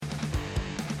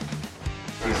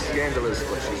She's scandalous,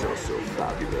 but she's also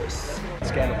fabulous.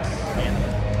 Scandalous.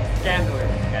 Scandalous.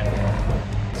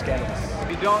 Scandalous. Scandalous.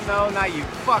 If you don't know, now you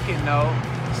fucking know.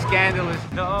 Scandalous.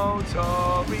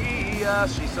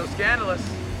 Notorious. She's so scandalous.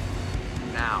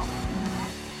 Now.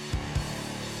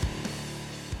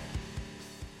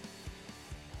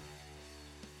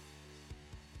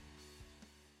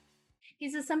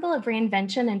 He's a symbol of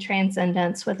reinvention and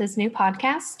transcendence with his new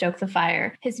podcast, Stoke the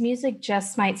Fire. His music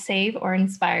just might save or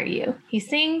inspire you. He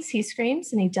sings, he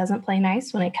screams, and he doesn't play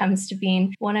nice when it comes to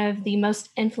being one of the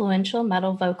most influential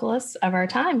metal vocalists of our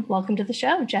time. Welcome to the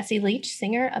show, Jesse Leach,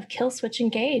 singer of Killswitch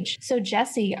Engage. So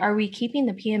Jesse, are we keeping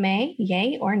the PMA,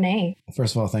 yay or nay?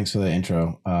 First of all, thanks for the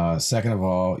intro. Second of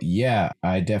all, yeah,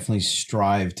 I definitely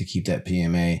strive to keep that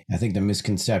PMA. I think the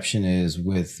misconception is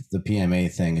with the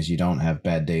PMA thing is you don't have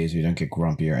bad days, or you don't get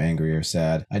grumpy or angry or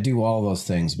sad. I do all those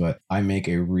things, but I make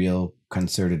a real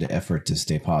concerted effort to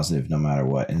stay positive no matter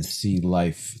what and see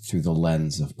life through the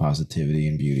lens of positivity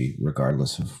and beauty,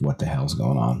 regardless of what the hell's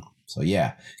going on. So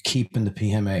yeah, keeping the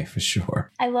PMA for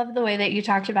sure. I love the way that you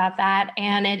talked about that.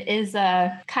 And it is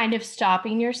a kind of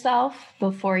stopping yourself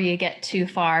before you get too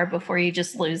far, before you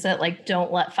just lose it. Like,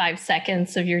 don't let 5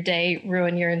 seconds of your day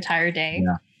ruin your entire day.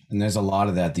 Yeah. And there's a lot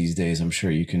of that these days. I'm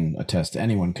sure you can attest.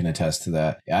 Anyone can attest to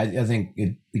that. I think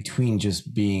between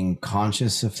just being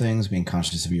conscious of things, being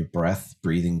conscious of your breath,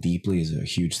 breathing deeply is a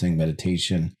huge thing,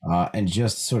 meditation, and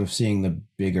just sort of seeing the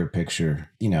bigger picture.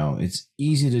 You know, it's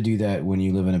easy to do that when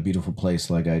you live in a beautiful place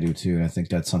like I do too. And I think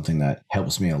that's something that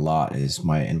helps me a lot is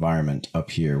my environment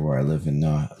up here where I live in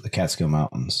the Catskill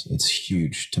Mountains. It's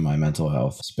huge to my mental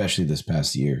health, especially this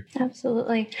past year.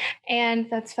 Absolutely. And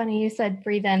that's funny. You said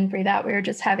breathe in, breathe out. We were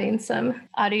just having some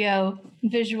audio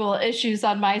visual issues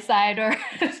on my side, or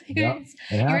Yep,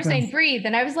 you were saying breathe,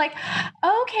 and I was like,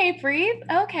 okay, breathe.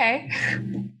 Okay.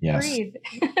 Yes. Breathe.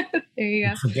 There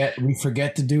you go. We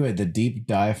forget to do it. The deep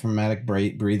diaphragmatic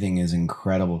breathing is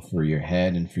incredible for your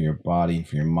head and for your body and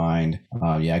for your mind.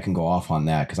 Yeah, I can go off on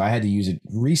that because I had to use it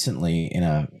recently in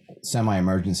a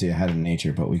semi-emergency I had in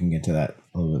nature, but we can get to that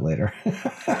a little bit later.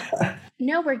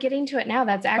 No, we're getting to it now.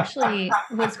 That's actually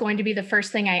was going to be the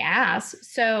first thing I asked.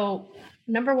 So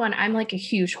number one, I'm like a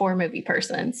huge horror movie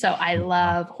person. So I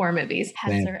love horror movies.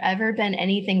 Has there ever been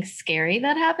anything scary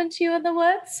that happened to you in the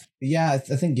woods? Yeah, I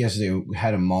think yesterday we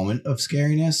had a moment of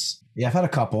scariness. Yeah, I've had a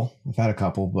couple,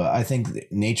 but I think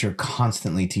nature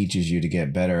constantly teaches you to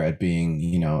get better at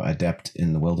being, adept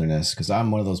in the wilderness. Because I'm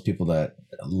one of those people that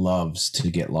loves to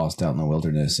get lost out in the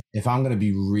wilderness. If I'm going to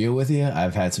be real with you,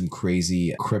 I've had some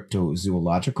crazy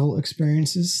cryptozoological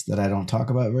experiences that I don't talk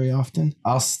about very often.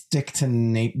 I'll stick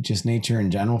to just nature in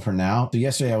general for now. So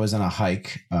yesterday I was on a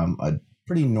hike, a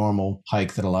pretty normal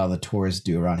hike that a lot of the tourists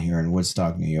do around here in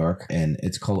Woodstock, New York. And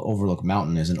it's called Overlook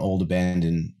Mountain. There's an old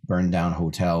abandoned burned down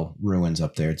hotel ruins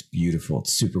up there. It's beautiful.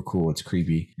 It's super cool. It's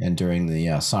creepy. And during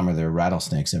the summer, there are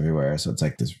rattlesnakes everywhere. So it's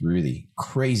like this really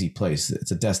crazy place.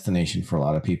 It's a destination for a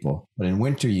lot of people. But in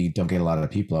winter, you don't get a lot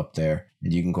of people up there.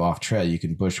 And you can go off trail. You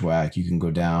can bushwhack. You can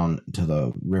go down to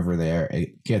the river there.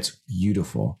 It gets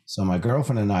beautiful. So my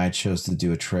girlfriend and I chose to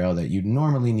do a trail that you'd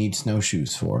normally need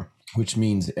snowshoes for, which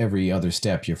means every other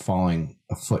step you're falling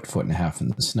a foot and a half in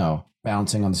the snow,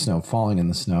 bouncing on the snow, falling in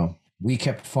the snow. We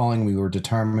kept falling. We were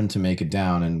determined to make it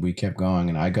down, and we kept going,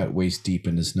 and I got waist deep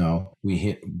in the snow. We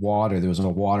hit water. There was a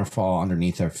waterfall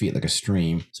underneath our feet, like a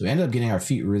stream. So we ended up getting our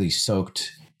feet really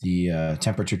soaked. The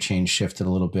temperature change shifted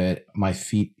a little bit. My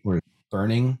feet were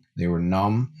burning. They were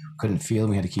numb. Couldn't feel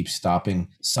them. We had to keep stopping.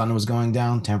 Sun was going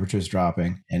down, temperatures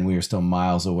dropping, and we were still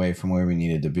miles away from where we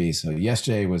needed to be. So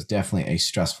yesterday was definitely a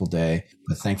stressful day,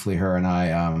 but thankfully her and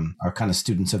I are kind of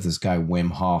students of this guy,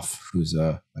 Wim Hof, who's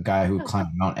a guy who climbed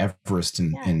Mount Everest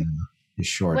in his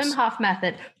shorts. Wim Hof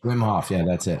method. Wim Hof, yeah,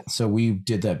 that's it. So we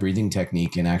did that breathing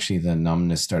technique, and actually the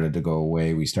numbness started to go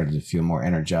away. We started to feel more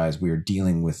energized. We were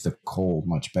dealing with the cold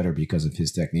much better because of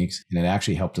his techniques, and it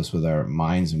actually helped us with our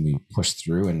minds, and we pushed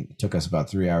through, and it took us about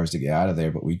 3 hours to get out of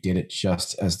there, but we did it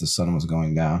just as the sun was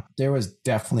going down. There was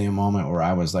definitely a moment where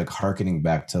I was like hearkening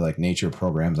back to like nature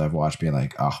programs I've watched, being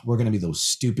like, oh, we're going to be those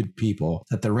stupid people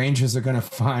that the rangers are going to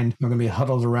find. We're going to be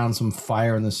huddled around some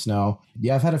fire in the snow.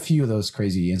 Yeah, I've had a few of those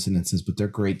crazy incidences, but they're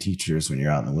great teachers when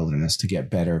you're out in the wilderness to get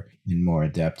better and more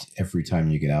adept every time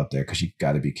you get out there, because you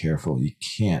got to be careful. You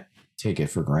can't take it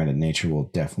for granted. Nature will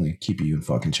definitely keep you in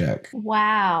fucking check.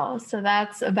 Wow. So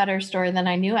that's a better story than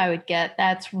I knew I would get.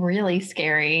 That's really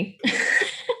scary.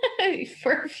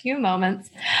 For a few moments.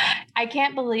 I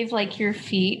can't believe like your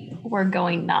feet were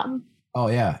going numb. Oh,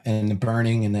 yeah. And the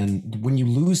burning. And then when you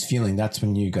lose feeling, that's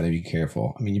when you got to be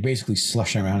careful. I mean, you're basically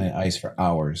slushing around in ice for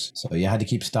hours. So you had to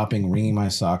keep stopping, wringing my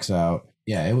socks out.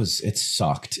 Yeah, it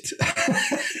sucked.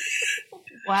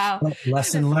 Wow.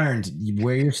 Lesson learned. You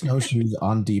wear your snowshoes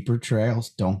on deeper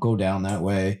trails. Don't go down that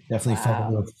way. Definitely felt a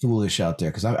little foolish out there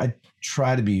because I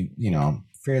try to be,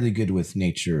 fairly good with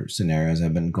nature scenarios.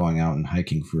 I've been going out and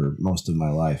hiking for most of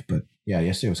my life. But yeah,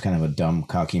 yesterday was kind of a dumb,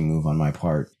 cocky move on my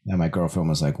part. And my girlfriend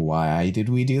was like, why did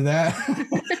we do that?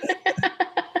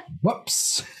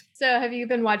 Whoops. So have you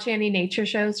been watching any nature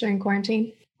shows during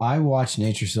quarantine? I watch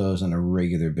nature shows on a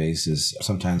regular basis.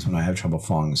 Sometimes when I have trouble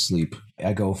falling asleep,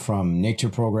 I go from nature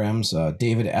programs.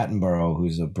 David Attenborough,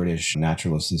 who's a British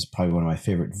naturalist, is probably one of my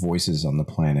favorite voices on the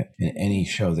planet. In any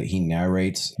show that he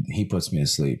narrates, he puts me to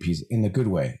sleep. He's in the good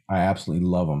way. I absolutely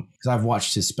love him because I've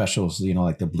watched his specials,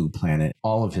 like The Blue Planet,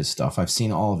 all of his stuff. I've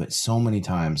seen all of it so many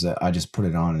times that I just put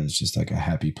it on and it's just like a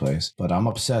happy place. But I'm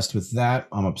obsessed with that.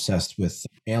 I'm obsessed with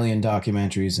alien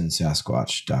documentaries and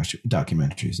Sasquatch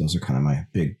documentaries. Those are kind of my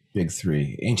big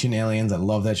three. Ancient Aliens, I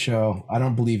love that show. I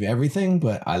don't believe everything,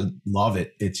 but I love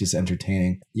it. It's just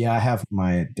entertaining. Yeah, I have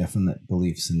my definite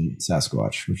beliefs in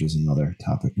Sasquatch, which is another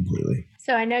topic completely.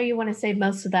 So I know you want to save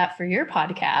most of that for your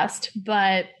podcast,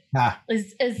 but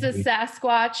is the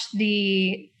Sasquatch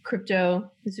the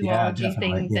cryptozoology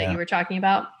thing that you were talking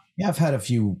about? Yeah, I've had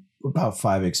about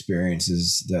 5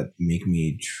 experiences that make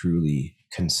me truly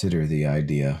consider the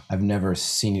idea. I've never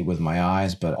seen it with my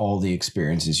eyes, but all the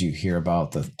experiences you hear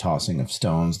about, the tossing of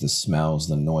stones, the smells,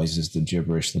 the noises, the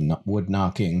gibberish, the wood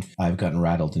knocking. I've gotten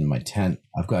rattled in my tent.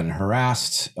 I've gotten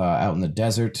harassed out in the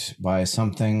desert by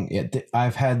something.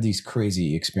 I've had these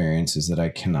crazy experiences that I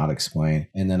cannot explain.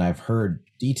 And then I've heard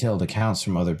detailed accounts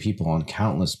from other people on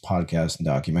countless podcasts and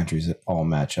documentaries that all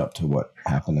match up to what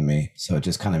happened to me. So it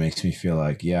just kind of makes me feel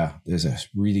like, yeah, there's a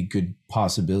really good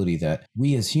possibility that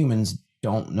we as humans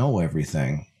don't know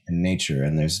everything in nature,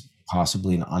 and there's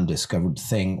possibly an undiscovered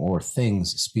thing or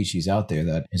things, species out there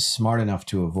that is smart enough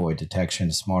to avoid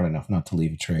detection, smart enough not to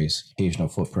leave a trace, occasional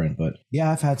footprint. But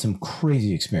yeah, I've had some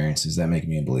crazy experiences that make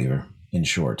me a believer, in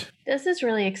short. This is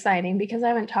really exciting because I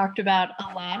haven't talked about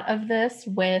a lot of this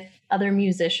with other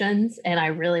musicians, and I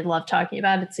really love talking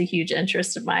about it. It's a huge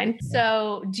interest of mine.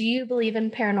 So do you believe in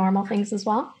paranormal things as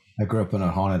well? I grew up in a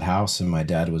haunted house and my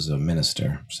dad was a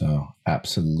minister. So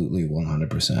absolutely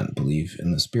 100% believe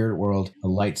in the spirit world, the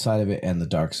light side of it and the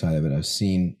dark side of it. I've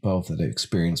seen both. I've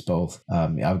experienced both.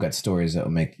 I've got stories that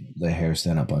will make the hair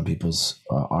stand up on people's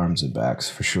arms and backs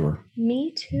for sure.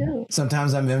 Me too.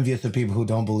 Sometimes I'm envious of people who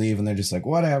don't believe and they're just like,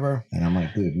 whatever. And I'm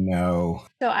like, dude, no.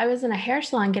 So I was in a hair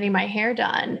salon getting my hair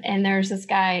done, and there's this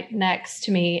guy next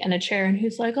to me in a chair, and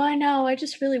who's like, oh, I know, I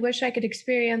just really wish I could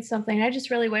experience something. I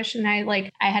just really wish. And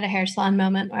I had a hair salon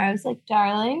moment where I was like,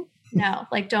 darling, no,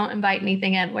 don't invite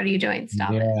anything in. What are you doing?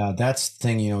 Stop it. Yeah, that's the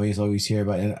thing, you always hear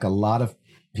about it. A lot of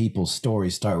people's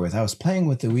stories start with, I was playing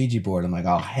with the Ouija board. I'm like,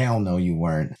 oh, hell no, you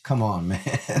weren't. Come on, man.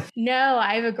 No,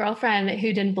 I have a girlfriend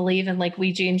who didn't believe in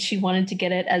Ouija, and she wanted to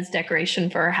get it as decoration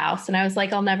for her house. And I was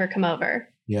like, I'll never come over.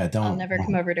 Yeah, I'll never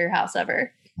come over to your house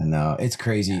ever. I know. It's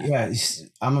crazy. Yeah,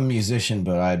 I'm a musician,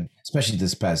 but especially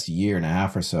this past year and a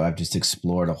half or so, I've just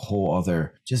explored a whole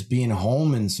other, just being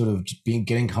home and sort of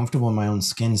getting comfortable in my own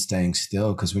skin, staying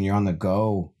still. Because when you're on the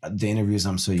go, the interviews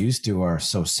I'm so used to are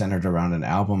so centered around an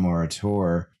album or a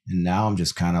tour. And now I'm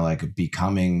just kind of like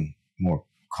becoming more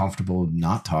comfortable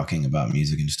not talking about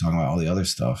music and just talking about all the other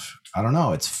stuff. I don't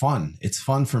know. It's fun. It's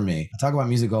fun for me. I talk about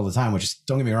music all the time, which,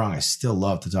 don't get me wrong, I still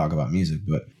love to talk about music.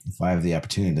 But if I have the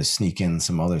opportunity to sneak in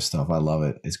some other stuff, I love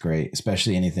it. It's great,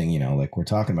 especially anything, like we're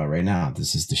talking about right now.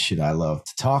 This is the shit I love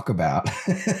to talk about.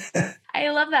 I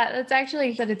love that.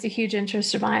 It's a huge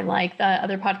interest of mine. Like the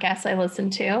other podcasts I listen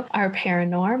to are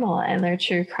paranormal and they're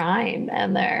true crime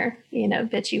and they're,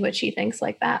 bitchy witchy things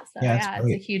like that. So yeah,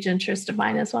 it's a huge interest of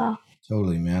mine as well.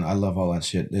 Totally, man. I love all that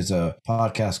shit. There's a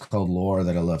podcast called Lore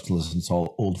that I love to listen to,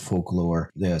 all old folklore.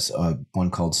 There's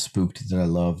one called Spooked that I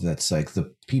love. That's like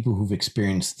the people who've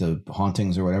experienced the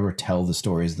hauntings or whatever tell the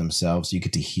stories themselves. You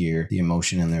get to hear the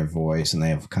emotion in their voice, and they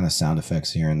have kind of sound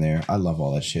effects here and there. I love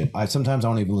all that shit. Sometimes I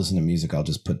don't even listen to music. I'll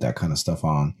just put that kind of stuff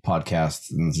on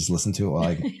podcasts and just listen to it while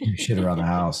I do shit around the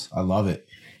house. I love it.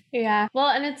 Yeah. Well,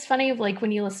 and it's funny,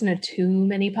 when you listen to too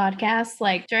many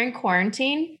podcasts, during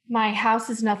quarantine, my house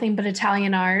is nothing but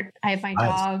Italian art. I have my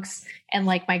dogs and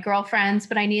my girlfriends,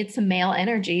 but I needed some male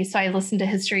energy. So I listened to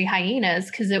History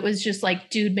Hyenas because it was just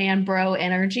dude, man, bro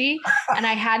energy. And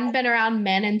I hadn't been around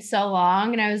men in so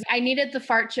long. And I needed the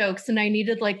fart jokes and I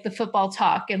needed the football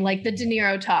talk and the De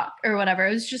Niro talk or whatever.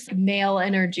 It was just male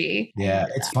energy. Yeah.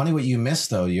 It's funny what you missed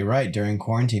though. You're right. During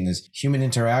quarantine, is human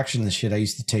interaction, the shit I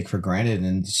used to take for granted.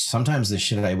 And sometimes the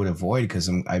shit I would avoid because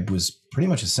I was pretty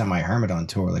much a semi-hermit on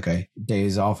tour. Like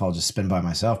days off, I'll just spend by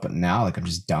myself. But now, like, I'm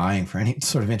just dying for any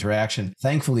sort of interaction.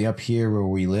 Thankfully, up here where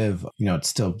we live, it's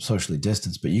still socially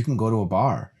distanced, but you can go to a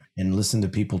bar and listen to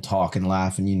people talk and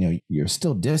laugh, and you're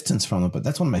still distanced from it. But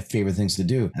that's one of my favorite things to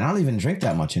do. And I don't even drink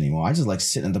that much anymore. I just like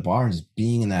sitting at the bar and just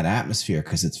being in that atmosphere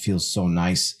because it feels so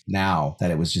nice now that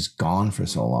it was just gone for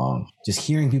so long. Just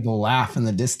hearing people laugh in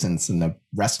the distance in the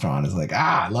restaurant is like,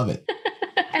 I love it.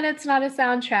 And it's not a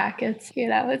soundtrack. It's,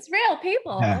 it's real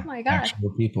people. Yeah, oh my gosh.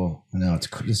 Actual people. I know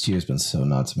this year's been so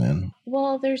nuts, man.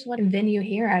 Well, there's one venue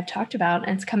here I've talked about,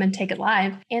 and it's Come and Take It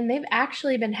Live. And they've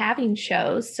actually been having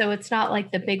shows. So it's not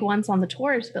like the big ones on the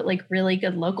tours, but like really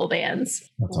good local bands.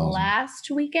 That's awesome.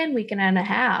 Last weekend and a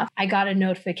half, I got a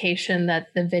notification that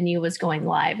the venue was going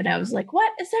live. And I was like,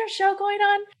 what? Is there a show going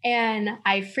on? And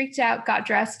I freaked out, got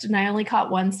dressed, and I only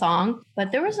caught one song.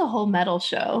 But there was a whole metal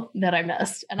show that I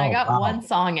missed. And I got one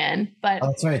song in. But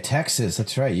that's right. Texas.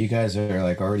 That's right. You guys are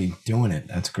like already doing it.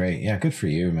 That's great. Yeah, good for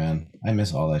you, man. I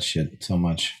miss all that shit so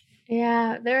much.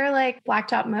 Yeah, they're like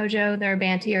Blacktop Mojo. They're a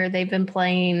band here. They've been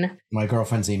playing. My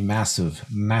girlfriend's a massive,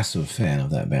 massive fan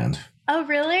of that band. Oh,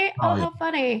 really? Oh, yeah. How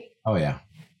funny. Oh, yeah.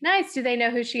 Nice. Do they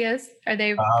know who she is? Are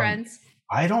they friends?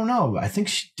 I don't know. I think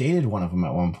she dated one of them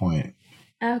at one point.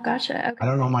 Oh, gotcha. Okay. I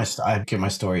don't know I get my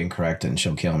story incorrect and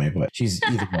she'll kill me, but she's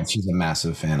a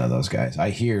massive fan of those guys.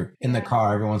 I hear in the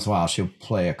car every once in a while, she'll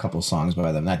play a couple songs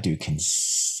by them. That dude can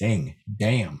sing.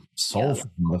 Damn.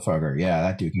 Soulful motherfucker. Yeah,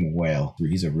 that dude can wail.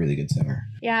 He's a really good singer.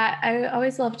 Yeah, I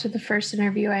always loved the first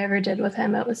interview I ever did with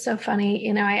him. It was so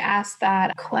funny. I asked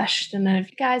that question of,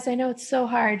 guys, I know it's so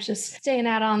hard just staying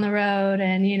out on the road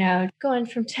and, going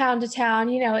from town to town,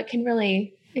 it can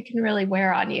really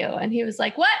wear on you. And he was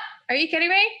like, what? Are you kidding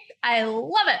me? I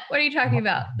love it. What are you talking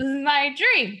about? This is my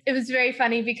dream. It was very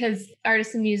funny because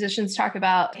artists and musicians talk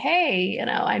about, hey,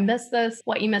 I miss this,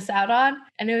 what you miss out on.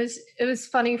 And it was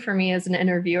funny for me as an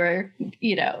interviewer,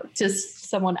 just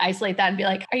someone isolate that and be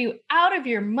like, are you out of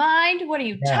your mind? What are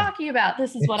you talking about?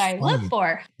 This is what I live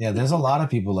for. Yeah, there's a lot of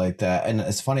people like that. And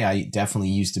it's funny, I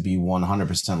definitely used to be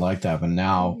 100% like that. But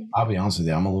now, I'll be honest with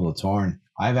you, I'm a little torn.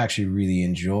 I've actually really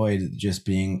enjoyed just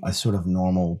being a sort of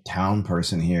normal town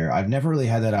person here. I've never really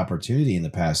had that opportunity in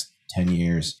the past 10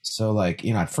 years. So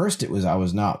at first I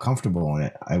was not comfortable in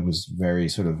it. I was very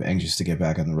sort of anxious to get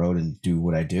back on the road and do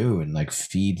what I do and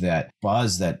feed that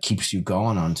buzz that keeps you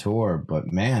going on tour.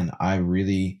 But man, I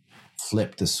really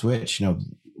flipped the switch.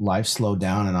 Life slowed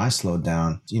down and I slowed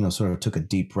down, sort of took a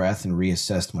deep breath and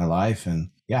reassessed my life. And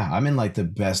yeah, I'm in the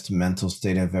best mental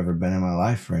state I've ever been in my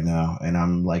life right now. And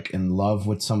I'm in love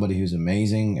with somebody who's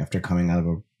amazing after coming out of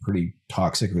a pretty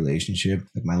toxic relationship.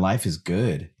 My life is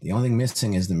good. The only thing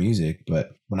missing is the music.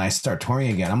 But when I start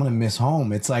touring again, I'm going to miss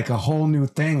home. It's a whole new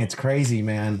thing. It's crazy,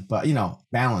 man. But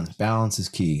balance is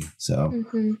key. So,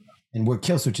 and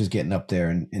Killswitch is getting up there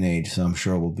in age. So I'm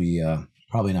sure we'll be,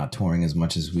 probably not touring as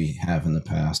much as we have in the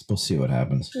past. We'll see what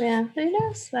happens. Yeah, who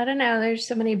knows? I don't know. There's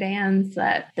so many bands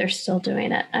that they're still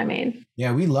doing it.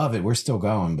 Yeah, we love it. We're still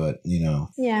going, but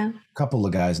yeah, a couple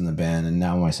of guys in the band, and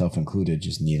now myself included,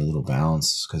 just need a little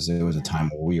balance because there was a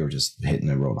time where we were just hitting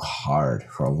the road hard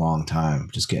for a long time,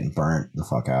 just getting burnt the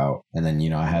fuck out. And then,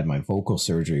 I had my vocal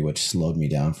surgery, which slowed me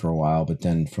down for a while. But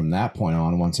then from that point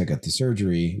on, once I got the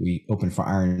surgery, we opened for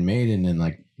Iron Maiden,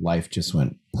 and life just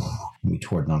went, we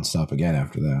toured nonstop again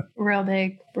after that. Real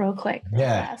big, real quick, real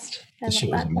fast. This shit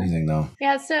was amazing though.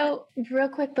 Yeah, so real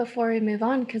quick before we move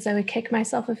on, because I would kick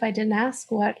myself if I didn't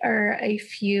ask, what are a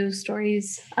few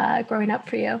stories growing up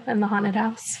for you in the haunted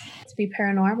house? To be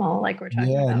paranormal, like we're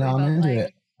talking about. Yeah, no, I'm into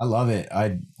it. I love it.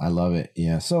 I love it.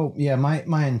 Yeah. So yeah,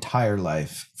 my entire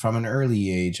life, from an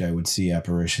early age, I would see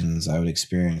apparitions. I would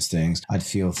experience things. I'd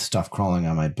feel stuff crawling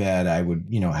on my bed. I would,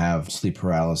 have sleep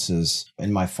paralysis.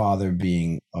 And my father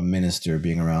being a minister,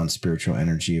 being around spiritual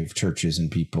energy of churches and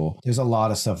people, there's a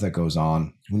lot of stuff that goes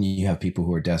on when you have people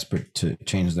who are desperate to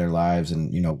change their lives.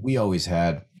 And, we always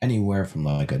had anywhere from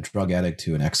a drug addict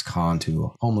to an ex-con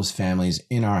to homeless families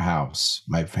in our house.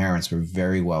 My parents were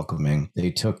very welcoming.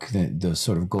 They took the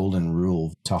sort of golden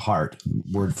rule to heart,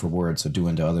 word for word. So do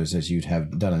unto others as you'd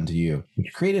have done unto you.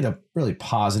 It created a really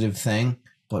positive thing.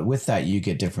 But with that, you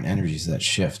get different energies that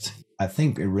shift. I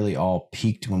think it really all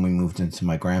peaked when we moved into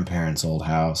my grandparents' old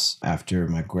house after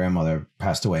my grandmother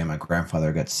passed away and my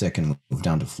grandfather got sick and moved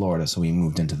down to Florida. So we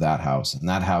moved into that house. And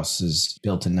that house is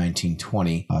built in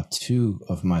 1920. Two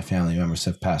of my family members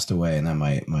have passed away, and then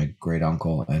my great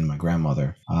uncle and my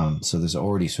grandmother. So there's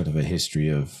already sort of a history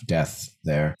of death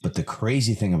there. But the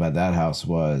crazy thing about that house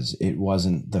was it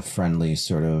wasn't the friendly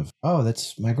sort of, oh,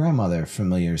 that's my grandmother,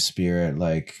 familiar spirit,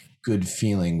 good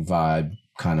feeling vibe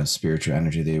kind of spiritual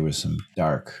energy. There was some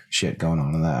dark shit going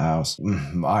on in that house.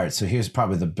 All right, so here's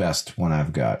probably the best one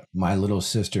I've got. My little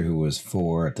sister, who was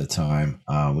 4 at the time,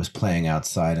 was playing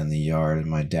outside in the yard, and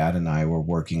my dad and I were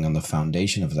working on the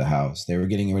foundation of the house. They were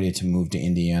getting ready to move to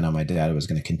Indiana. My dad was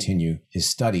going to continue his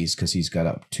studies because he's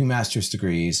got 2 master's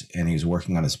degrees and he's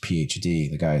working on his PhD.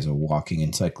 The guy is a walking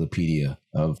encyclopedia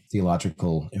of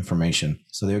theological information.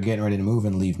 So they were getting ready to move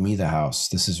and leave me the house.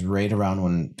 This is right around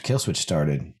when Killswitch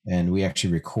started, and we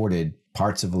actually recorded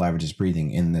parts of Alive or Just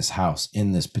Breathing in this house,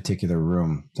 in this particular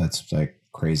room. That's like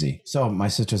crazy. So my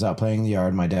sister's out playing in the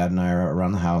yard. My dad and I are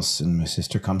around the house, and my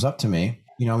sister comes up to me.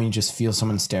 You know, when you just feel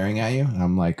someone staring at you, and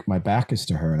I'm like, my back is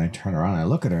to her, and I turn around and I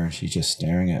look at her, and she's just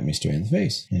staring at me straight in the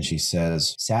face. And she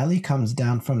says, Sally comes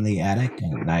down from the attic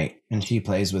at night and she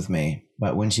plays with me,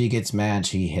 but when she gets mad,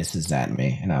 she hisses at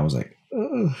me. And I was like,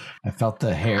 ugh. I felt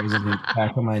the hairs in the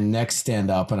back of my neck stand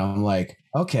up, and I'm like,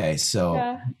 okay,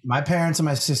 so my parents and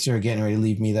my sister are getting ready to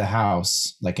leave me the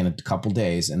house like in a couple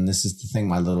days. And this is the thing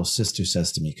my little sister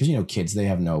says to me, because, you know, kids, they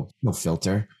have no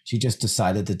filter. She just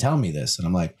decided to tell me this. And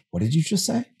I'm like, what did you just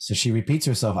say? So she repeats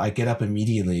herself. I get up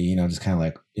immediately, you know, just kind of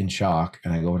like in shock.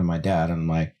 And I go over to my dad and I'm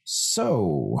like,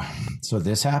 so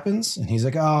this happens? And he's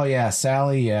like, oh yeah,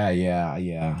 Sally.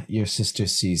 Yeah. Your sister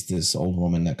sees this old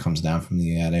woman that comes down from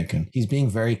the attic, and he's being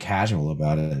very casual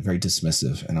about it, very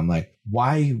dismissive. And I'm like,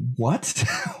 why? What?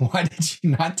 Why did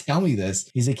you not tell me this?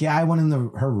 He's like, yeah, I went in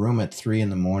her room at 3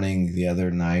 a.m. the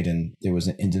other night, and there was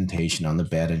an indentation on the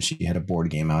bed, and she had a board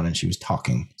game out and she was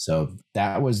talking. So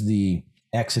that was the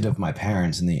exit of my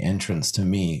parents and the entrance to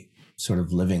me sort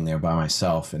of living there by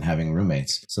myself and having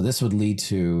roommates. So this would lead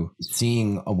to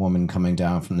seeing a woman coming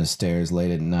down from the stairs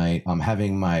late at night,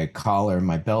 having my collar,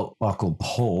 my belt buckle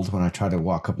pulled when I tried to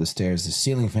walk up the stairs. The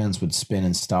ceiling fans would spin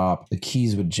and stop. The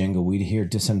keys would jingle. We'd hear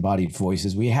disembodied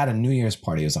voices. We had a New Year's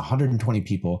party. It was 120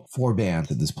 people, 4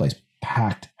 bands at this place,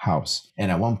 packed house.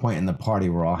 And at one point in the party,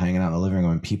 we're all hanging out in the living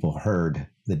room, and people heard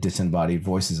the disembodied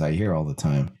voices I hear all the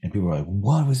time. And people were like,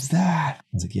 what was that? I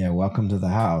was like, yeah, welcome to the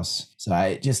house. So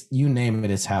I just, you name it,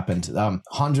 it's happened.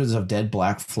 Hundreds of dead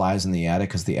black flies in the attic,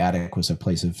 because the attic was a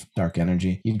place of dark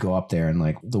energy. You'd go up there and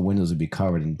like the windows would be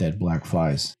covered in dead black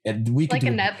flies. And we could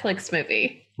like a Netflix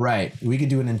movie. Right. We could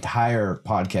do an entire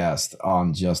podcast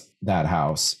on just that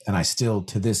house. And I still,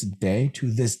 to this day,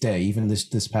 even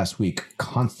this past week,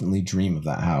 constantly dream of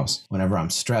that house. Whenever I'm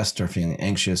stressed or feeling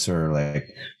anxious or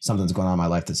like something's going on in my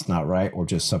life that's not right, or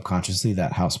just subconsciously,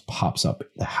 that house pops up.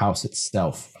 The house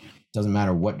itself. Doesn't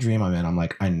matter what dream I'm in. I'm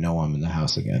like, I know I'm in the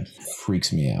house again.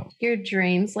 Freaks me out. Your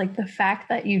dreams, like the fact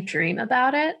that you dream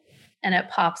about it and it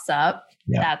pops up,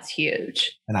 that's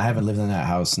huge. And I haven't lived in that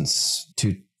house since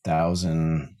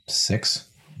 2006.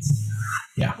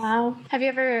 Yeah. Wow. Have you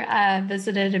ever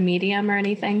visited a medium or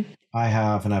anything? I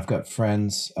have, and I've got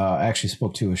friends. I actually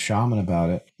spoke to a shaman about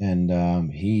it,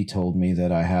 and he told me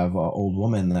that I have an old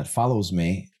woman that follows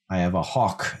me. I have a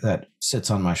hawk that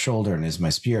sits on my shoulder and is my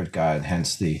spirit guide,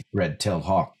 hence the red-tailed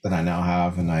hawk that I now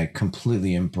have. And I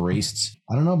completely embraced,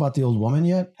 I don't know about the old woman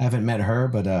yet. I haven't met her,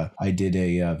 but I did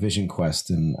a vision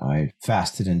quest, and I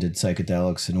fasted and did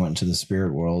psychedelics and went into the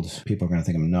spirit world. People are going to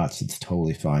think I'm nuts. It's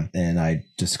totally fine. And I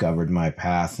discovered my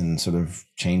path and sort of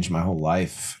changed my whole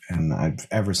life. And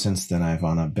ever since then, I've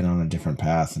been on a different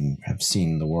path and have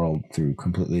seen the world through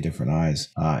completely different eyes.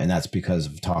 And that's because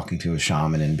of talking to a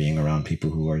shaman and being around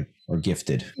people who are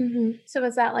gifted. Mm-hmm. So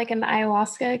was that like an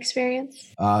ayahuasca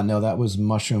experience? No, that was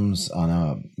mushrooms on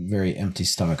a very empty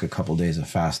stomach, a couple days of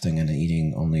fasting and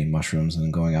eating only mushrooms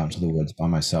and going out into the woods by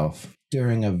myself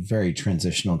during a very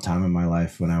transitional time in my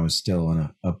life when I was still in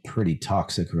a pretty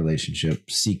toxic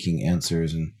relationship, seeking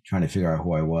answers and trying to figure out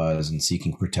who I was and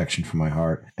seeking protection from my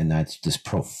heart. And that's this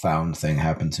profound thing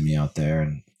happened to me out there.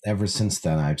 And ever since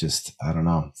then, I don't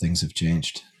know, things have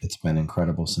changed. It's been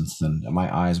incredible since then.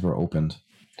 My eyes were opened.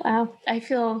 Wow. I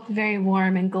feel very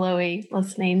warm and glowy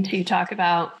listening to you talk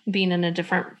about being in a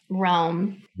different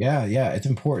realm. Yeah. It's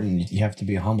important. You have to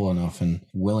be humble enough and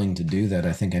willing to do that.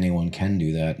 I think anyone can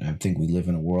do that. I think we live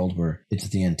in a world where it's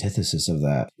the antithesis of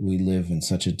that. We live in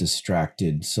such a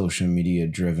distracted, social media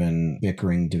driven,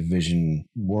 bickering, division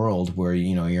world where,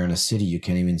 you know, you're in a city, you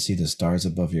can't even see the stars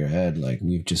above your head. Like,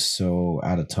 we've just so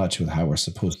out of touch with how we're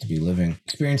supposed to be living.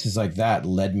 Experiences like that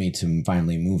led me to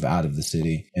finally move out of the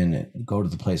city and go to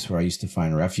the place where I used to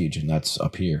find refuge, and that's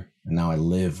up here. And now I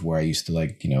live where I used to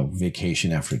like,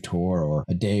 vacation after a tour or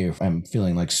a day. If I'm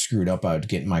feeling like screwed up, I would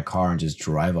get in my car and just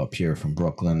drive up here from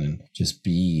Brooklyn and just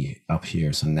be up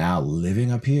here. So now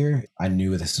living up here, I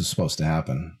knew this was supposed to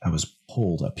happen. I was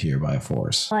pulled up here by a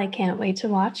force. Well, I can't wait to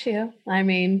watch you. I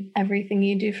mean, everything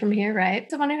you do from here, right?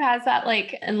 Someone who has that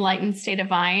like enlightened state of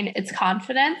mind, it's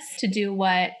confidence to do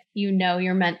what you know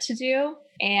you're meant to do.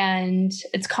 And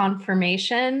it's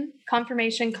confirmation,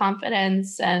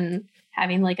 confidence, and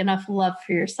having like enough love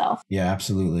for yourself. Yeah,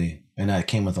 absolutely. And that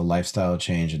came with a lifestyle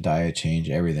change, a diet change,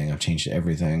 everything. I've changed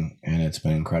everything and it's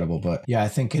been incredible. But yeah, I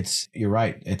think you're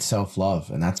right. It's self-love.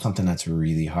 And that's something that's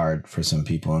really hard for some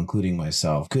people, including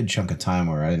myself. Good chunk of time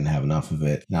where I didn't have enough of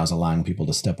it. And I was allowing people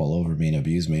to step all over me and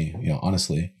abuse me,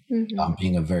 honestly.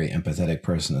 Being a very empathetic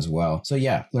person as well. So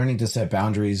yeah, learning to set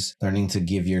boundaries, learning to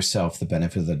give yourself the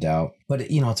benefit of the doubt. But,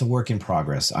 it's a work in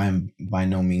progress. I'm by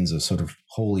no means a sort of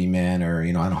holy man or,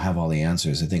 I don't have all the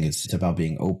answers. I think it's about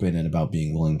being open and about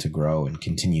being willing to grow and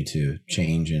continue to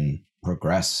change and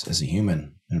progress as a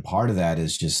human. And part of that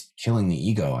is just killing the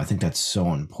ego. I think that's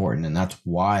so important. And that's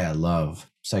why I love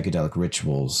psychedelic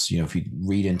rituals. If you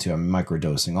read into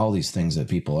microdosing, all these things that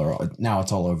people are now,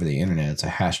 it's all over the internet. It's a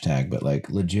hashtag, but like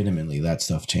legitimately that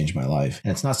stuff changed my life.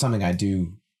 And it's not something I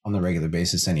do on the regular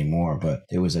basis anymore, but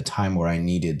it was a time where I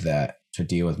needed that to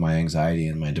deal with my anxiety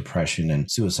and my depression and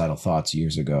suicidal thoughts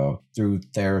years ago through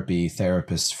therapy,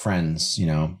 therapists, friends,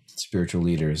 spiritual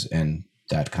leaders, and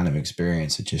that kind of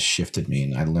experience. It just shifted me.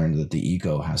 And I learned that the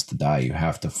ego has to die. You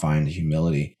have to find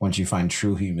humility. Once you find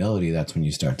true humility, that's when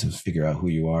you start to figure out who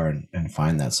you are and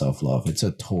find that self-love. It's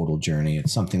a total journey.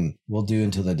 It's something we'll do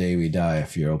until the day we die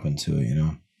if you're open to it,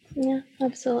 Yeah,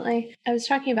 absolutely. I was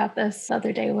talking about this the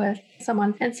other day with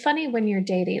someone. It's funny when you're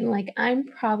dating, like I'm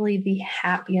probably the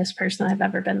happiest person I've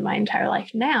ever been in my entire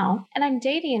life now. And I'm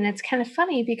dating and it's kind of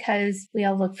funny because we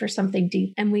all look for something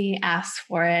deep and we ask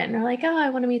for it and we're like, oh, I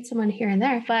want to meet someone here and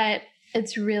there. But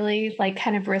it's really like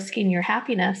kind of risking your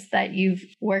happiness that you've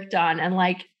worked on and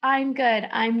like, I'm good.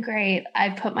 I'm great.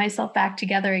 I've put myself back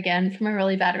together again from a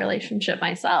really bad relationship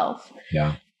myself.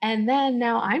 Yeah. And then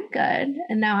now I'm good.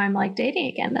 And now I'm like dating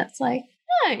again. That's like,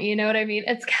 you know what I mean?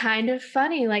 It's kind of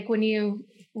funny. Like when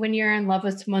you're in love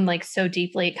with someone like so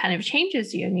deeply, it kind of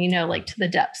changes you and, like to the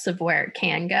depths of where it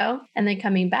can go. And then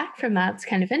coming back from that, it's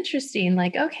kind of interesting.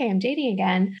 Like, okay, I'm dating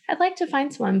again. I'd like to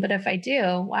find someone. But if I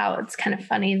do, wow, it's kind of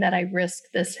funny that I risk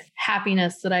this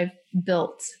happiness that I've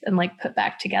built and like put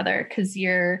back together because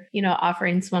you're,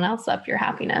 offering someone else up your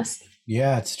happiness.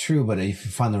 Yeah, it's true. But if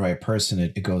you find the right person,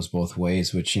 it goes both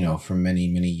ways, which, for many,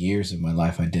 many years of my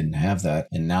life, I didn't have that.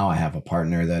 And now I have a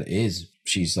partner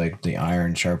she's like the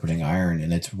iron sharpening iron.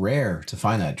 And it's rare to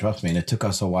find that. Trust me. And it took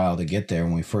us a while to get there.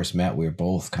 When we first met, we were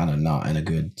both kind of not in a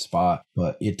good spot,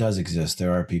 but it does exist.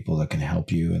 There are people that can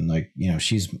help you. And like,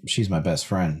 she's my best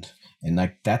friend. And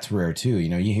like, that's rare too.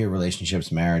 You hear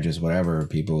relationships, marriages, whatever,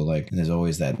 people like, and there's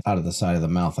always that out of the side of the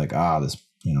mouth, like, this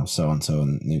so-and-so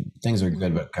and things are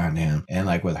good, but goddamn. And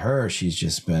like with her,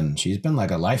 she's been like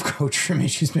a life coach for me.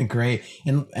 She's been great.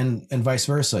 And vice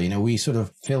versa. We sort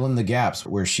of fill in the gaps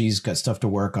where she's got stuff to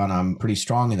work on. I'm pretty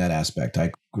strong in that aspect.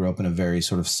 I grew up in a very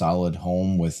sort of solid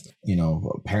home with,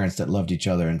 parents that loved each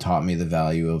other and taught me the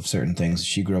value of certain things.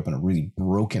 She grew up in a really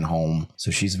broken home. So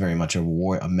she's very much a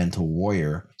mental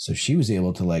warrior. So she was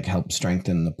able to like help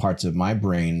strengthen the parts of my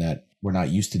brain that we're not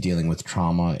used to dealing with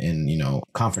trauma and,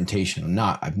 confrontation.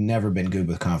 I've never been good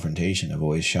with confrontation. I've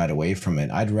always shied away from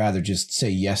it. I'd rather just say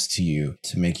yes to you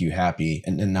to make you happy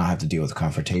and not have to deal with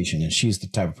confrontation. And she's the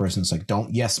type of person that's like,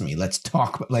 don't yes me. Let's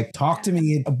talk. Like, talk to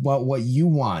me about what you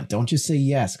want. Don't just say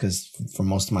yes. Because for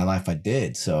most of my life, I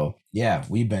did. So yeah,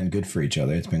 we've been good for each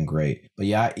other. It's been great. But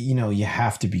yeah, you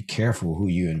have to be careful who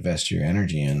you invest your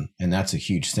energy in. And that's a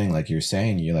huge thing. Like you're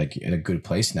saying, you're like in a good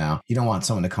place now. You don't want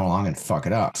someone to come along and fuck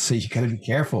it up. So you got to be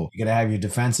careful. You got to have your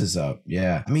defenses up.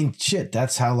 Yeah. I mean, shit,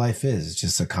 that's how life is. It's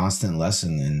just a constant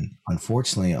lesson. And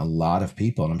unfortunately, a lot of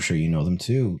people, and I'm sure you know them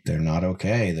too, they're not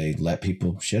okay. They let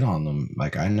people shit on them.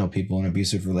 Like I know people in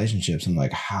abusive relationships. I'm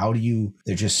like,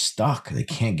 they're just stuck. They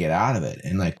can't get out of it.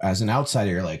 And like, as an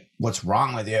outsider, you're like, what's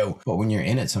wrong with you? But when you're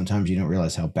in it, sometimes you don't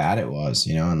realize how bad it was,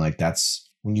 and like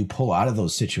that's when you pull out of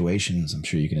those situations. I'm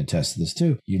sure you can attest to this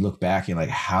too. You look back, you're like,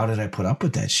 how did I put up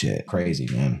with that shit? Crazy,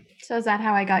 man. So is that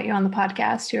how I got you on the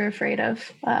podcast? You're afraid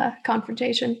of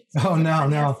confrontation? Oh,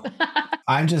 no.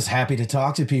 I'm just happy to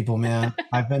talk to people, man.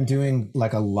 I've been doing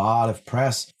like a lot of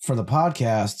press for the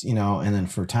podcast, and then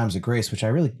for Times of Grace, which I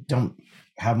really don't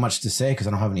have much to say because I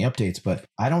don't have any updates, but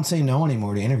I don't say no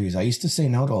anymore to interviews. I used to say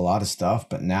no to a lot of stuff,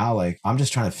 but now like I'm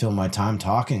just trying to fill my time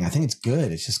talking. I think it's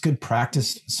good. It's just good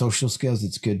practice, social skills.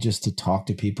 It's good just to talk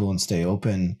to people and stay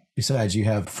open. besides, you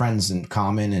have friends in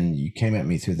common, and you came at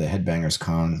me through the Headbangers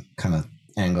Con kind of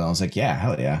angle. I was like, yeah,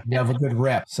 hell yeah. You have a good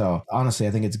rep. So honestly,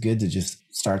 I think it's good to just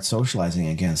start socializing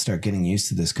again, start getting used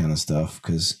to this kind of stuff,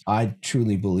 because I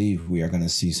truly believe we are going to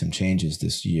see some changes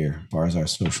this year as far as our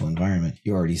social environment.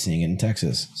 You're already seeing it in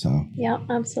Texas. So yeah,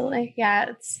 absolutely.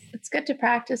 Yeah, it's good to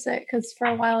practice it, because for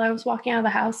a while I was walking out of the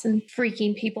house and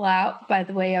freaking people out by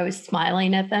the way I was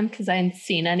smiling at them, because I hadn't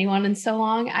seen anyone in so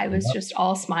long. I was just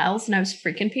all smiles and I was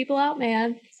freaking people out,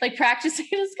 man. It's like practicing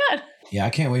is good. Yeah, I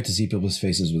can't wait to see people's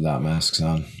faces without masks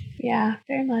on. Yeah,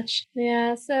 very much.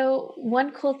 Yeah. So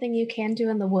one cool thing you can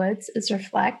do in the woods is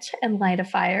reflect and light a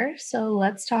fire. So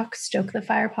let's talk Stoke the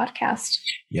Fire podcast.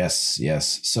 Yes.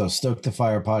 So Stoke the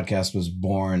Fire podcast was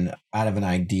born out of an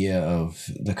idea of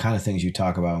the kind of things you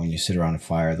talk about when you sit around a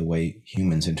fire, the way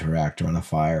humans interact around a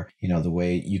fire, you know, the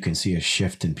way you can see a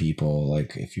shift in people.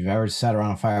 Like if you've ever sat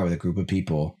around a fire with a group of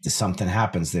people, something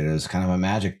happens there. There's kind of a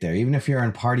magic there. Even if you're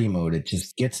in party mode, it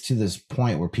just gets to this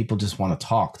point where people just want to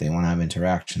talk. They want to have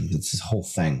interactions. It's this whole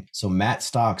thing. So Matt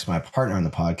Stocks, my partner in the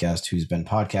podcast, who's been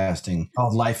podcasting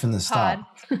called Life in the Stock.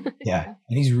 Yeah.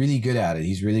 And he's really good at it.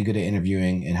 He's really good at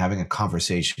interviewing and having a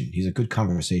conversation. He's a good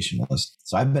conversationalist.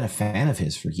 So I've been a fan of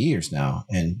his for years now.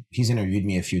 And he's interviewed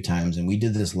me a few times. And we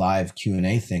did this live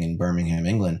Q&A thing in Birmingham,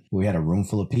 England. We had a room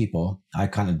full of people. I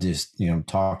kind of just,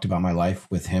 talked about my life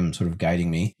with him sort of guiding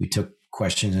me. We took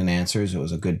questions and answers. It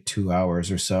was a good 2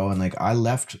 hours or so. And I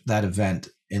left that event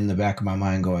in the back of my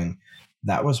mind going,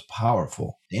 that was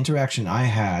powerful. The interaction I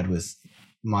had with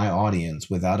my audience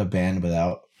without a band,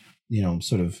 without,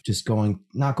 sort of just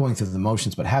not going through the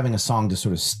motions, but having a song to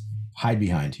sort of hide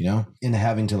behind, and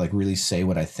having to really say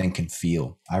what I think and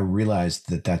feel. I realized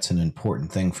that that's an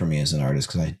important thing for me as an artist,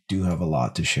 because I do have a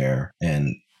lot to share,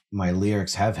 and my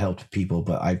lyrics have helped people,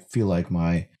 but I feel like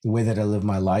the way that I live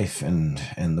my life and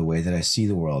the way that I see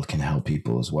the world can help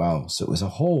people as well. So it was a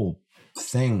whole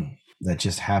thing that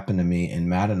just happened to me, and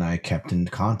Matt and I kept in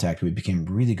contact. We became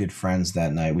really good friends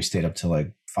that night. We stayed up till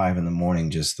 5 a.m,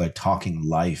 just talking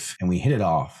life, and we hit it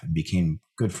off and became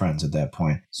good friends at that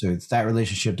point. So that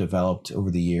relationship developed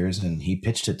over the years, and he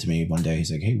pitched it to me one day.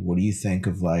 He's like, hey, what do you think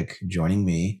of joining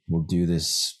me? We'll do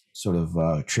this sort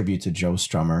of tribute to Joe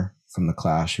Strummer from The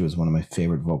Clash, who was one of my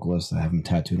favorite vocalists. I have him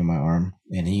tattooed on my arm.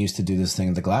 And he used to do this thing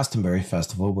at the Glastonbury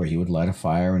Festival where he would light a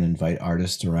fire and invite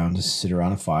artists around to sit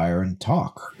around a fire and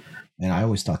talk. And I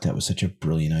always thought that was such a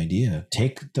brilliant idea.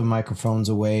 Take the microphones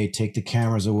away, take the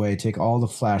cameras away, take all the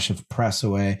flash of press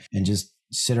away, and just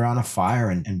sit around a fire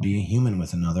and be a human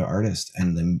with another artist,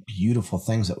 and the beautiful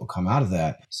things that will come out of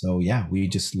that. So yeah, we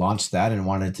just launched that and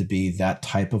wanted it to be that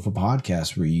type of a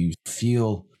podcast where you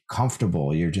feel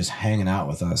comfortable. You're just hanging out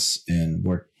with us and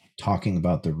we're talking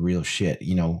about the real shit,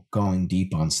 going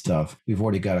deep on stuff. We've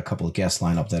already got a couple of guests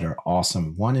lined up that are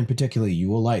awesome. One in particular you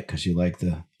will like because you like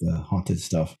the haunted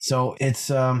stuff. So it's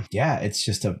it's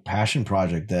just a passion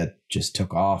project that just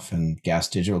took off, and Gas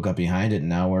Digital got behind it, and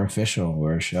now we're official.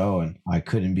 We're a show, and I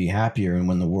couldn't be happier. And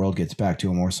when the world gets back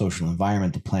to a more social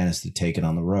environment, the plan is to take it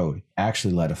on the road,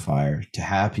 actually light a fire, to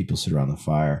have people sit around the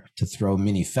fire, to throw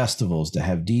mini festivals, to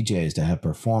have DJs, to have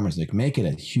performers, make it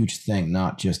a huge thing,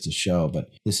 not just a show. But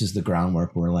this is the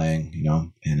groundwork we're laying,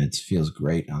 and it feels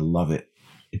great. I love it.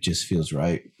 It just feels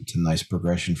right. It's a nice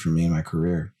progression for me in my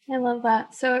career. I love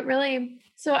that.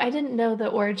 So I didn't know the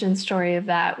origin story of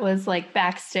that was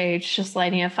backstage, just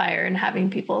lighting a fire and having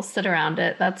people sit around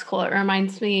it. That's cool. It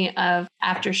reminds me of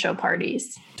after show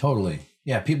parties. Totally.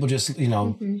 Yeah, people just,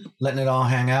 letting it all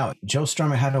hang out. Joe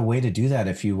Strummer had a way to do that.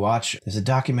 If you watch, there's a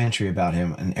documentary about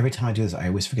him. And every time I do this, I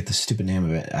always forget the stupid name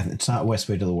of it. It's not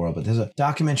Westway to the World, but there's a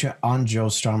documentary on Joe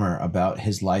Strummer about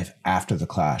his life after The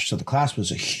Clash. So The Clash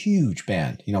was a huge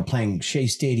band, playing Shea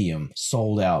Stadium,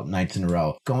 sold out nights in a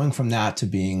row. Going from that to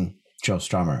being Joe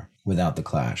Strummer without The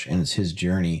Clash. And it's his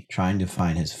journey trying to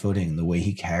find his footing, the way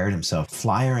he carried himself,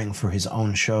 flyering for his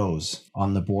own shows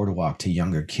on the boardwalk to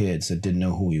younger kids that didn't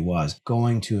know who he was,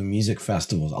 going to music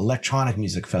festivals, electronic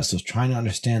music festivals, trying to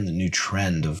understand the new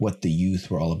trend of what the youth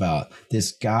were all about.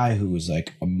 This guy who was a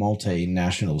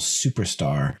multinational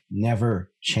superstar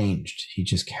never changed. He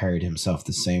just carried himself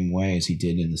the same way as he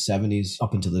did in the 70s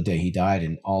up until the day he died.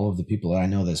 And all of the people that I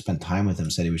know that spent time with him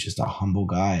said he was just a humble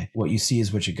guy. What you see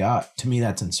is what you got. To me,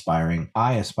 that's inspiring.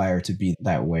 I aspire to be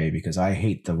that way because I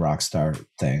hate the rock star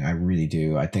thing. I really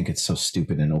do. I think it's so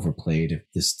stupid and overplayed.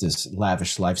 This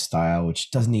lavish lifestyle,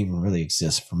 which doesn't even really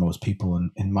exist for most people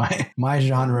in my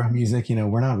genre of music.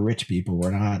 We're not rich people.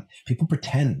 People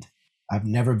pretend. I've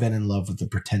never been in love with the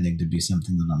pretending to be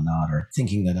something that I'm not, or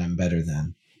thinking that I'm better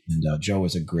than. And Joe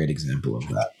is a great example of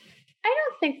that. I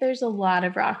don't think there's a lot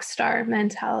of rock star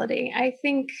mentality. I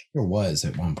think There was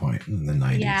at one point in the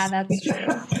 90s. Yeah, that's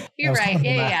true. You're right.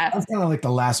 That was kind of like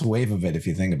the last wave of it. If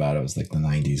you think about it, it was like the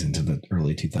 90s into the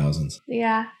early 2000s.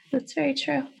 Yeah, that's very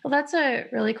true. Well, that's a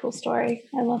really cool story.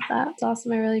 I love that. It's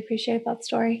awesome. I really appreciate that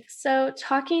story. So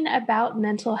talking about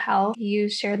mental health, you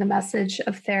share the message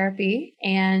of therapy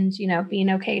and, being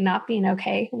okay, not being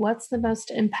okay. What's the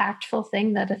most impactful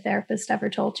thing that a therapist ever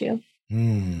told you?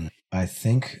 I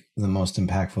think the most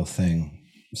impactful thing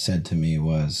said to me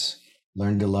was,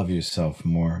 learn to love yourself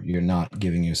more. You're not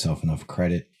giving yourself enough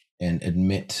credit, and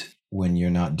admit when you're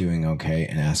not doing okay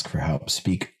and ask for help.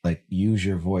 Use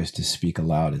your voice to speak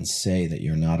aloud and say that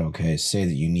you're not okay. Say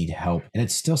that you need help. And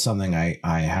it's still something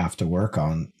I have to work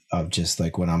on, of just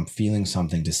like when I'm feeling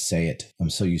something, to say it. I'm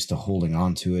so used to holding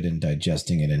on to it and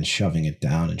digesting it and shoving it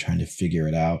down and trying to figure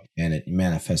it out. And it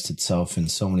manifests itself in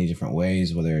so many different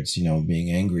ways, whether it's, being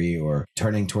angry or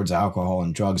turning towards alcohol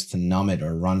and drugs to numb it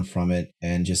or run from it.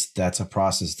 And just that's a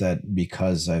process that,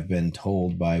 because I've been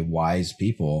told by wise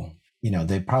people,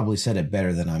 they probably said it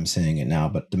better than I'm saying it now,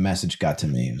 but the message got to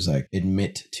me. It was like,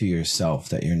 admit to yourself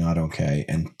that you're not okay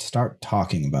and start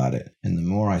talking about it. And the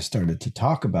more I started to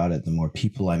talk about it, the more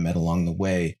people I met along the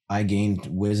way, I gained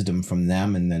wisdom from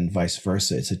them, and then vice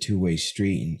versa. It's a two-way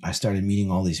street. And I started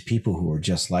meeting all these people who were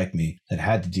just like me, that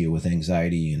had to deal with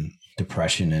anxiety and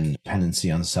depression and dependency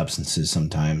on substances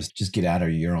sometimes. Just get out of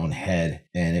your own head.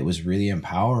 And it was really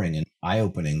empowering and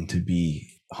eye-opening to be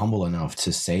humble enough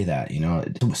to say that.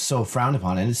 It was so frowned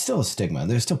upon, and it's still a stigma.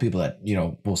 There's still people that,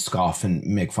 will scoff and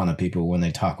make fun of people when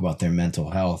they talk about their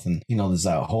mental health. And, there's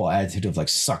that whole attitude of like,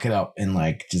 suck it up and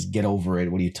like, just get over it.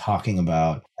 What are you talking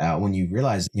about? When you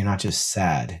realize you're not just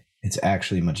sad, it's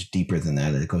actually much deeper than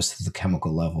that. It goes to the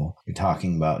chemical level. You're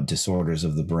talking about disorders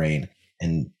of the brain.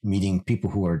 And meeting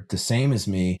people who are the same as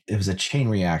me, it was a chain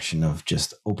reaction of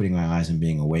just opening my eyes and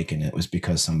being awakened. It was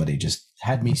because somebody just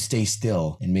had me stay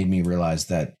still and made me realize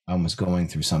that I was going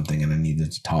through something and I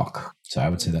needed to talk. So I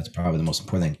would say that's probably the most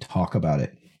important thing. Talk about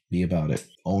it. Be about it.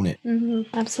 Own it.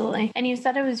 Mm-hmm, absolutely. And you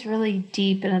said it was really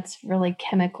deep and it's really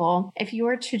chemical. If you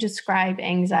were to describe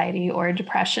anxiety or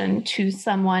depression to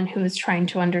someone who is trying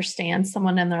to understand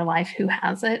someone in their life who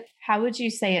has it, how would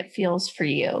you say it feels for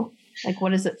you? Like,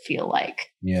 what does it feel like?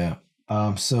 Yeah.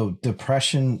 So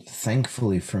depression,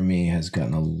 thankfully for me, has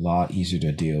gotten a lot easier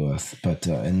to deal with. But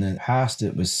in the past,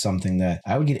 it was something that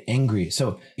I would get angry.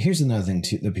 So here's another thing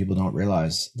too, that people don't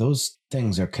realize. Those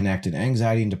things are connected.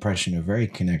 Anxiety and depression are very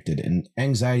connected. And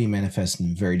anxiety manifests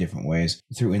in very different ways,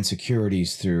 through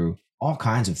insecurities, through all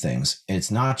kinds of things. It's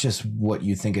not just what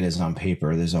you think it is on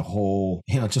paper. There's a whole,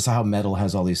 just how metal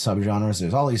has all these subgenres.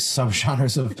 There's all these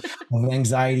subgenres of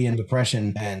anxiety and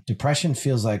depression. And depression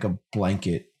feels like a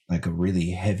blanket, like a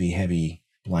really heavy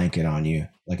blanket on you,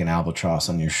 like an albatross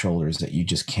on your shoulders that you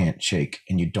just can't shake,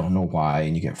 and you don't know why.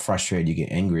 And you get frustrated, you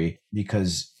get angry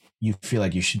because you feel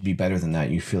like you should be better than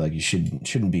that. You feel like you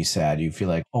shouldn't be sad. You feel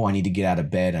like, oh, I need to get out of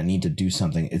bed. I need to do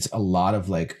something. It's a lot of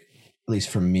like, at least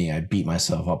for me, I beat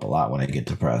myself up a lot when I get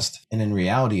depressed. And in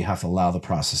reality, you have to allow the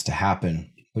process to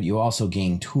happen, but you also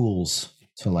gain tools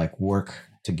to like work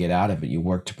to get out of it. You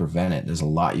work to prevent it. There's a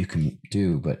lot you can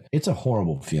do, but it's a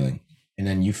horrible feeling. And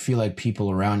then you feel like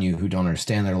people around you who don't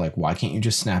understand, they're like, why can't you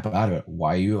just snap out of it?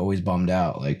 Why are you always bummed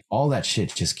out? Like, all that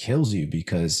shit just kills you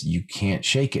because you can't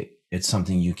shake it. It's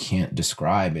something you can't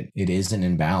describe. It is an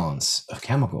imbalance of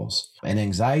chemicals. And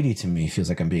anxiety to me feels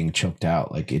like I'm being choked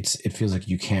out. Like it feels like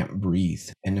you can't breathe.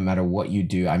 And no matter what you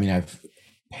do, I mean, I've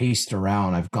paced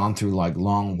around. I've gone through like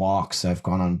long walks. I've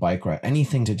gone on bike ride,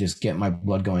 anything to just get my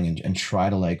blood going and try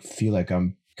to like feel like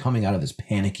I'm coming out of this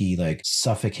panicky, like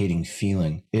suffocating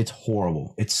feeling. It's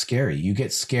horrible. It's scary. You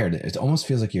get scared. It almost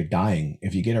feels like you're dying.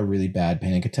 If you get a really bad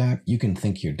panic attack, you can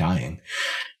think you're dying.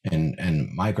 And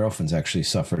my girlfriend's actually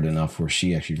suffered enough where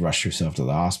she actually rushed herself to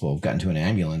the hospital, got into an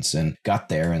ambulance and got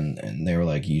there. And they were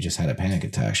like, you just had a panic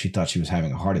attack. She thought she was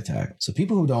having a heart attack. So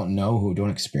people who don't know, who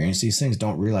don't experience these things,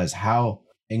 don't realize how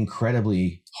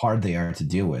incredibly hard they are to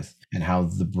deal with and how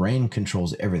the brain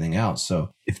controls everything else. So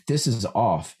if this is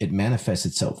off, it manifests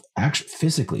itself actually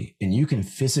physically, and you can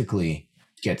physically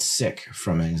get sick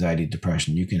from anxiety,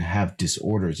 depression. You can have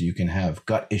disorders. You can have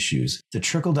gut issues. The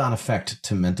trickle-down effect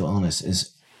to mental illness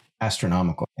is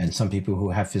astronomical. And some people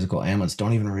who have physical ailments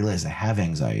don't even realize they have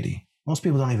anxiety. Most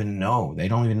people don't even know. They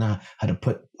don't even know how to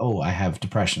put, oh, I have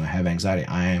depression, I have anxiety,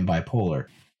 I am bipolar.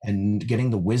 And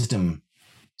getting the wisdom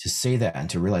to say that and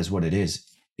to realize what it is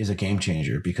a game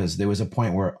changer, because there was a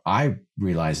point where I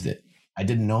realized it. I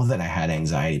didn't know that I had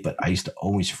anxiety, but I used to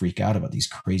always freak out about these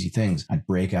crazy things. I'd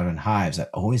break out in hives. I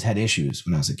always had issues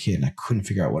when I was a kid and I couldn't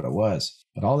figure out what it was.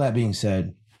 But all that being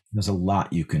said, there's a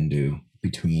lot you can do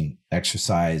between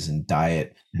exercise and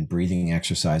diet and breathing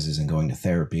exercises and going to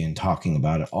therapy and talking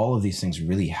about it. All of these things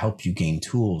really help you gain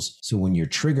tools. So when you're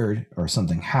triggered or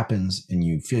something happens and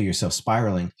you feel yourself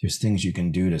spiraling, there's things you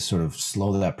can do to sort of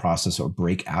slow that process or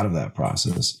break out of that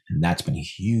process. And that's been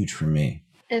huge for me.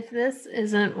 If this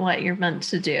isn't what you're meant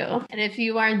to do, and if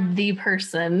you are the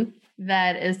person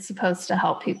that is supposed to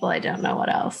help people, I don't know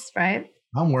what else, right?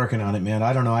 I'm working on it, man.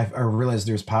 I don't know. I realize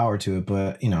there's power to it,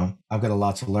 but, you know, I've got a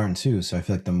lot to learn too. So I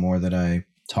feel like the more that I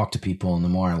talk to people and the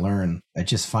more I learn, I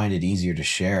just find it easier to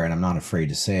share, and I'm not afraid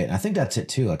to say it. And I think that's it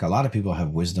too. Like, a lot of people have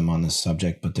wisdom on this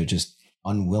subject, but they're just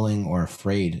unwilling or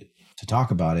afraid to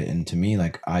talk about it. And to me,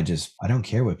 like, I don't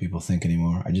care what people think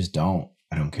anymore. I just don't.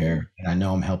 I don't care. And I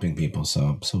know I'm helping people,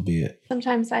 so be it.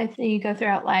 Sometimes I think you go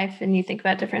throughout life and you think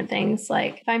about different things.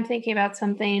 Like, if I'm thinking about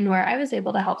something where I was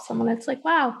able to help someone, it's like,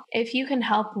 wow, if you can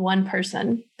help one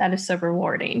person, that is so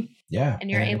rewarding. Yeah. And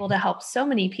you're able to help so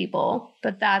many people.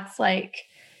 But that's like,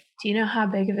 do you know how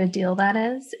big of a deal that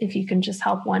is if you can just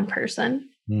help one person?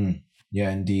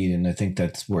 Yeah, indeed. And I think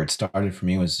that's where it started for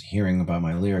me, was hearing about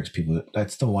my lyrics. People,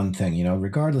 that's the one thing, you know,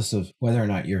 regardless of whether or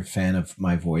not you're a fan of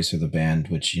my voice or the band,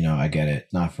 which, you know, I get it,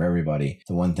 not for everybody.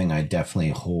 The one thing I definitely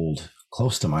hold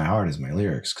close to my heart is my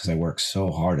lyrics, because I work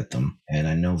so hard at them. And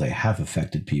I know they have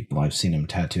affected people. I've seen them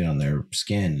tattooed on their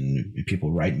skin, and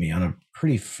people write me on a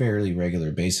pretty fairly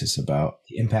regular basis about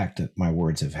the impact that my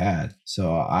words have had.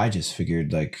 So I just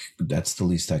figured, like, that's the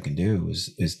least I can do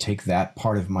is take that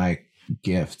part of my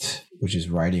gift, which is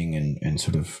writing and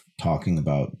sort of talking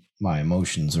about my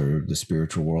emotions or the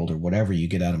spiritual world or whatever you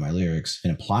get out of my lyrics,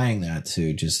 and applying that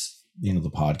to just, you know,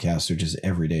 the podcast or just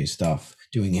everyday stuff,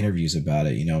 doing interviews about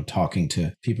it, you know, talking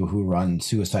to people who run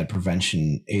suicide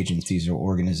prevention agencies or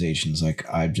organizations. Like,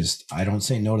 I don't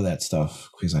say no to that stuff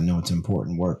because I know it's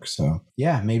important work. So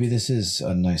yeah, maybe this is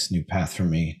a nice new path for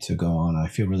me to go on. I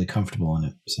feel really comfortable in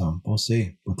it. So we'll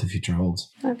see what the future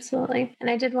holds. Absolutely. And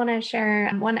I did want to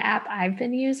share one app I've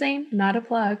been using, not a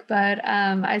plug, but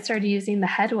I started using the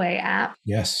Headway app.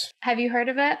 Yes. Have you heard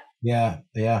of it? Yeah.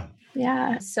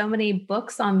 Yeah. So many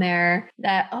books on there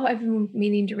that, I've been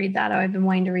meaning to read that. I've been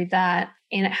wanting to read that.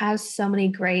 And it has so many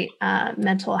great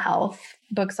mental health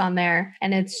books on there.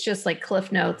 And it's just like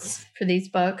cliff notes for these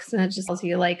books. And it just tells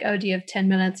you like, do you have 10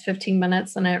 minutes, 15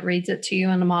 minutes? And it reads it to you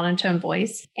in a monotone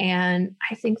voice. And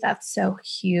I think that's so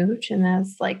huge. And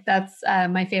that's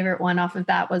my favorite one off of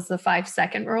that was the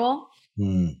 5-second rule.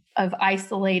 Of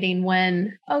isolating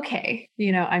when, okay,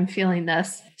 you know, I'm feeling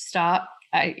this, stop.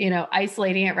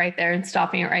 Isolating it right there and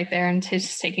stopping it right there and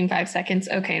just taking 5 seconds.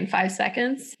 Okay, in 5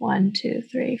 seconds, 1, 2,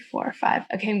 3, 4, 5.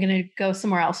 Okay, I'm going to go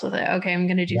somewhere else with it. Okay, I'm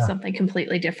going to do something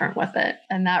completely different with it.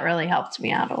 And that really helped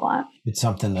me out a lot. It's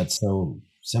something that's so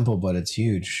simple, but it's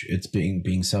huge. It's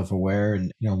being self-aware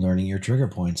and, you know, learning your trigger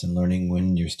points and learning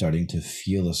when you're starting to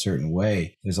feel a certain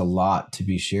way. There's a lot to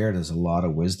be shared. There's a lot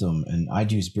of wisdom. And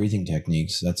I'd use breathing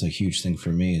techniques. That's a huge thing for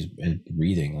me is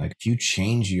breathing. Like, if you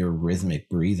change your rhythmic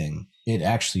breathing,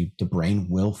 the brain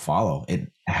will follow.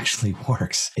 It actually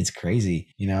works. It's crazy,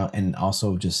 you know, and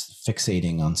also just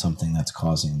fixating on something that's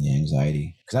causing the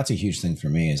anxiety. Because that's a huge thing for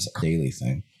me, is a daily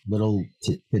thing. Little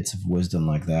bits of wisdom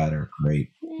like that are great.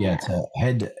 Yeah, it's a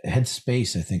head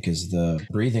space, I think, is the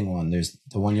breathing one. There's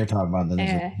the one you're talking about,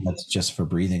 that's just for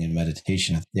breathing and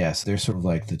meditation. Yes, they're sort of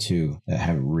like the two that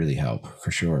have really help for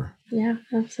sure. Yeah,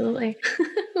 absolutely.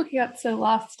 We got so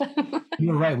lost.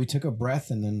 You're right. We took a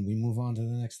breath and then we move on to the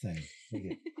next thing.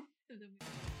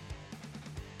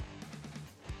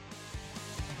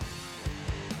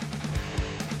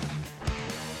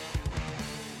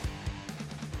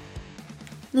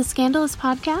 The Scandalous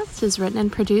Podcast is written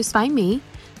and produced by me,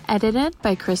 edited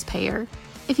by Chris Payer.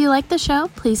 If you like the show,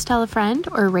 please tell a friend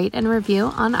or rate and review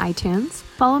on iTunes.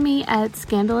 Follow me at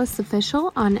Scandalous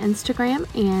Official on Instagram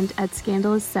and at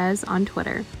Scandalous Says on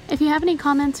Twitter. If you have any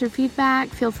comments or feedback,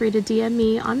 feel free to DM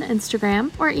me on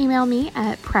Instagram or email me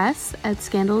at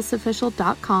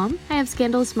press@scandalousoficial.com. I have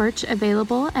Scandalous merch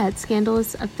available at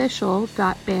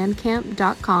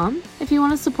scandalousoficial.bandcamp.com. If you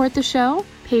want to support the show,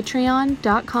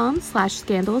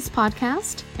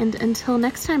 patreon.com/scandalouspodcast. And until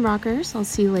next time, rockers, I'll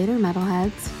see you later,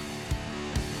 metalheads.